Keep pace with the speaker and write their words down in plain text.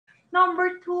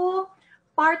Number 2,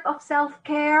 part of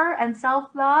self-care and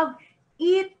self-love,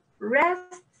 eat,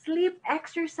 rest, sleep,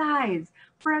 exercise.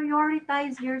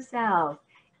 Prioritize yourself.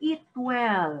 Eat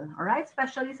well, all right?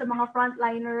 Especially sa mga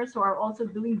frontliners who are also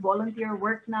doing volunteer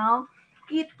work now.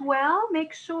 Eat well,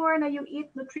 make sure na you eat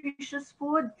nutritious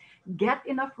food, get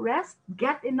enough rest,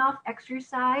 get enough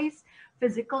exercise.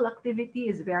 Physical activity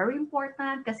is very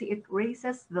important kasi it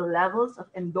raises the levels of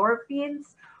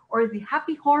endorphins or the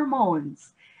happy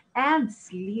hormones. And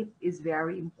sleep is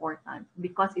very important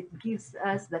because it gives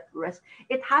us that rest.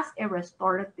 It has a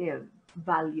restorative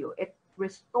value. It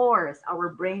restores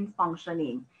our brain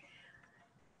functioning.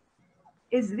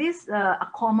 Is this a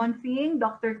common thing,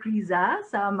 Dr. Kriza,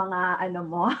 sa mga ano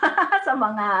mo, sa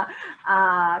mga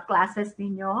classes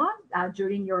ninyo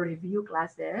during your review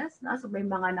classes? No? So may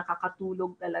mga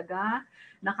nakakatulog talaga,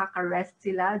 nakaka-rest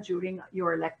sila during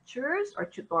your lectures or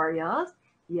tutorials.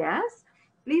 Yes.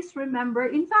 Please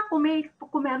remember, in fact, kung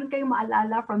meron kayong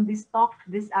maalala from this talk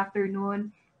this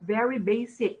afternoon, very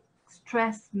basic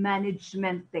stress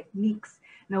management techniques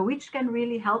now which can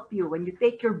really help you when you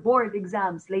take your board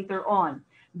exams later on.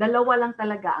 Dalawa lang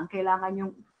talaga ang kailangan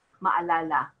yung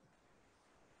maalala.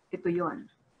 Ito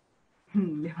yun.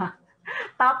 Di ba?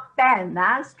 Top 10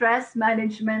 na stress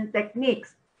management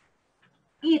techniques.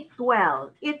 Eat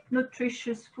well. Eat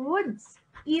nutritious foods.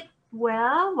 Eat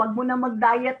well. Wag mo na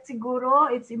mag-diet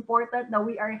siguro. It's important that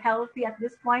we are healthy at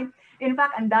this point. In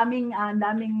fact, ang daming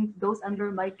those under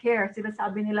my care.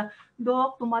 Sinasabi nila,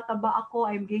 Doc, tumataba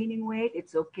ako. I'm gaining weight.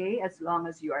 It's okay as long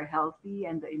as you are healthy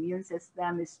and the immune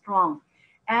system is strong.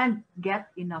 And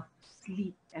get enough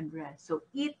sleep and rest. So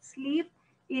eat, sleep,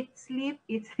 eat, sleep,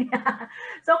 eat.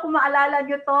 So kung maalala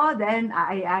nyo to, then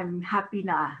I'm happy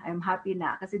na. I'm happy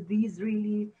na. Kasi these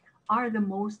really are the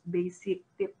most basic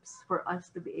tips for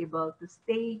us to be able to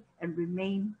stay and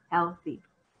remain healthy.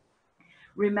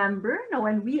 Remember, now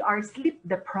when we are sleep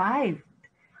deprived,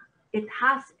 it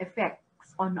has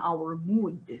effects on our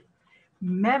mood,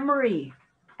 memory,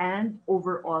 and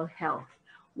overall health.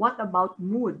 What about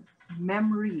mood,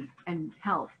 memory, and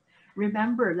health?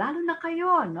 Remember, lalo na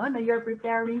kayo, no, na you're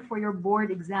preparing for your board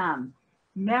exam.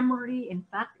 Memory, in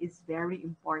fact, is very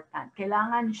important.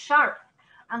 Kailangan sharp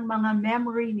ang mga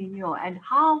memory ninyo. And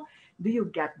how do you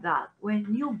get that? When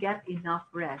you get enough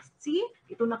rest. See,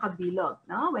 ito nakabilog.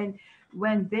 No?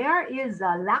 When there is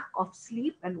a lack of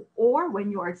sleep or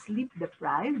when you are sleep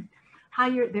deprived,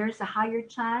 there's a higher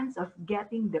chance of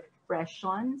getting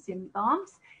depression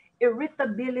symptoms,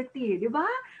 irritability, di ba?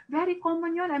 Very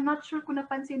common yun. I'm not sure kung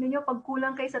napansin niyo pag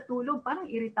kulang kayo sa tulog,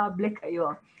 parang irritable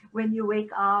kayo. When you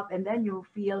wake up and then you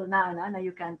feel na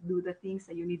you can't do the things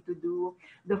that you need to do.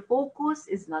 The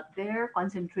focus is not there.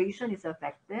 Concentration is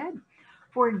affected.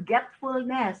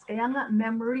 Forgetfulness, kaya nga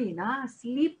memory, na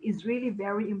sleep is really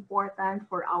very important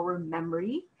for our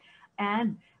memory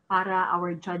and para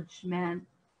our judgment,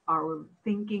 our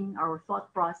thinking, our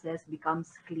thought process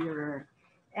becomes clearer.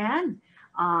 And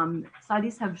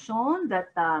studies have shown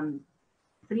that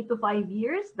 3 to 5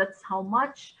 years, that's how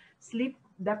much sleep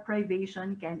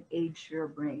deprivation can age your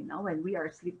brain. Now, when we are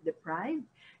sleep deprived,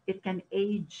 it can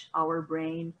age our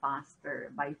brain faster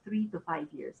by 3 to 5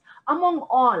 years. Among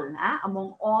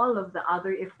all of the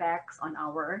other effects on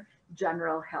our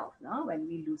general health, no? When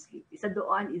we lose sleep. Isa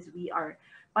doon is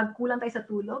pag kulang tayo sa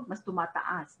tulog, mas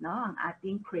tumataas, no? Ang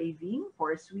ating craving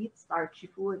for sweet, starchy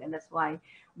food, and that's why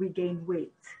we gain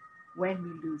weight when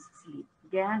we lose sleep.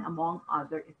 Again, among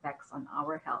other effects on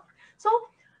our health. So,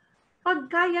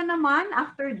 pag kaya naman,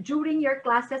 during your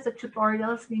classes at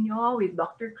tutorials ninyo with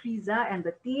Dr. Kriza and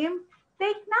the team,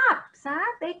 take naps, ha?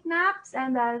 Take naps.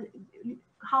 And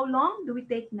how long do we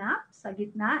take naps sa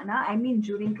gitna? I mean,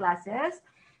 during classes,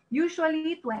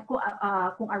 usually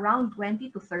kung around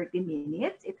 20 to 30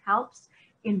 minutes, it helps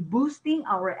in boosting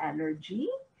our energy.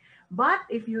 But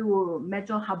if you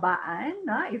medyo habaan,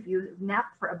 if you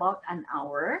nap for about an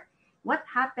hour, what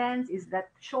happens is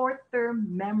that short-term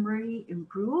memory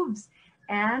improves.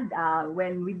 And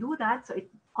when we do that, so it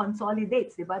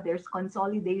consolidates, diba? There's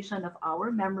consolidation of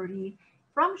our memory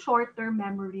from short-term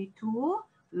memory to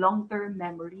long-term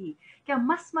memory. Kaya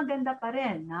mas maganda pa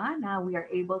rin na we are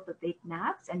able to take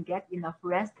naps and get enough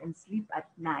rest and sleep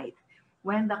at night.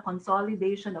 When the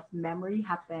consolidation of memory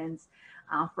happens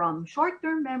from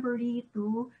short-term memory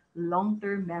to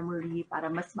long-term memory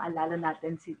para mas maalala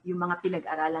natin yung mga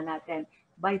pinag-aralan natin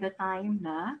by the time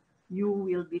na you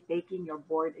will be taking your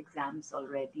board exams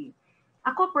already.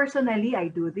 Ako personally, I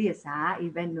do this,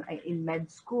 even in med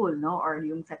school, no, or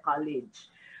yung sa college.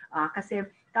 Kasi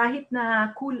kahit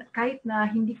na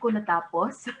hindi ko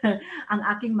natapos ang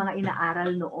aking mga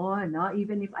inaaral noon, no,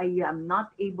 even if I am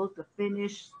not able to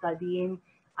finish studying,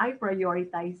 I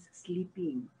prioritize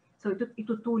sleeping. So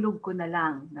itutulog ko na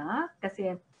lang, na?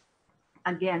 Kasi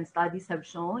again, studies have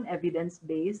shown,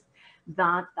 evidence-based,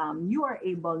 that you are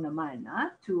able naman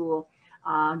to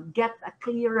get a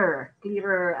clearer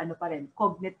ano pa rin,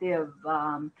 cognitive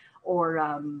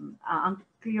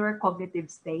clearer cognitive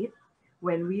state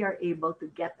when we are able to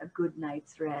get a good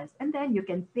night's rest. And then you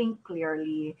can think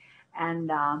clearly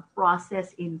and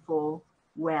process info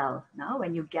well, no?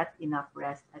 When you get enough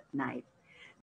rest at night.